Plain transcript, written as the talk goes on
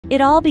It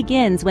all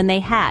begins when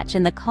they hatch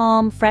in the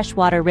calm,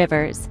 freshwater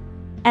rivers.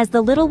 As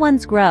the little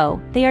ones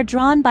grow, they are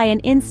drawn by an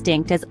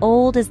instinct as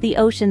old as the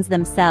oceans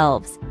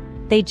themselves.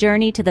 They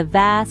journey to the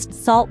vast,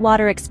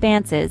 saltwater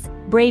expanses,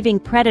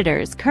 braving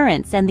predators,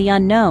 currents, and the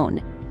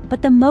unknown.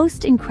 But the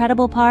most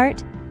incredible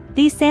part?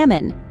 These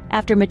salmon,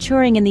 after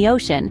maturing in the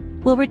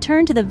ocean, will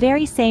return to the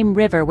very same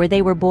river where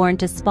they were born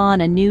to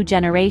spawn a new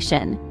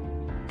generation.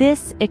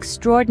 This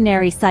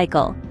extraordinary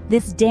cycle,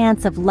 this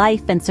dance of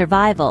life and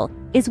survival,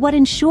 is what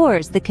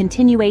ensures the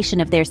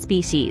continuation of their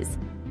species.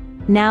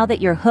 Now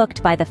that you're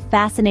hooked by the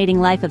fascinating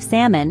life of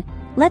salmon,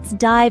 let's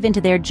dive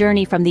into their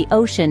journey from the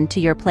ocean to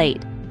your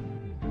plate.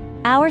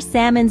 Our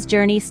salmon's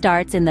journey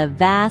starts in the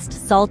vast,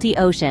 salty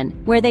ocean,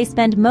 where they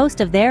spend most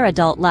of their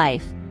adult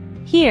life.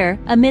 Here,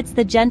 amidst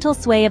the gentle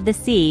sway of the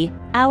sea,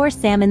 our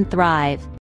salmon thrive.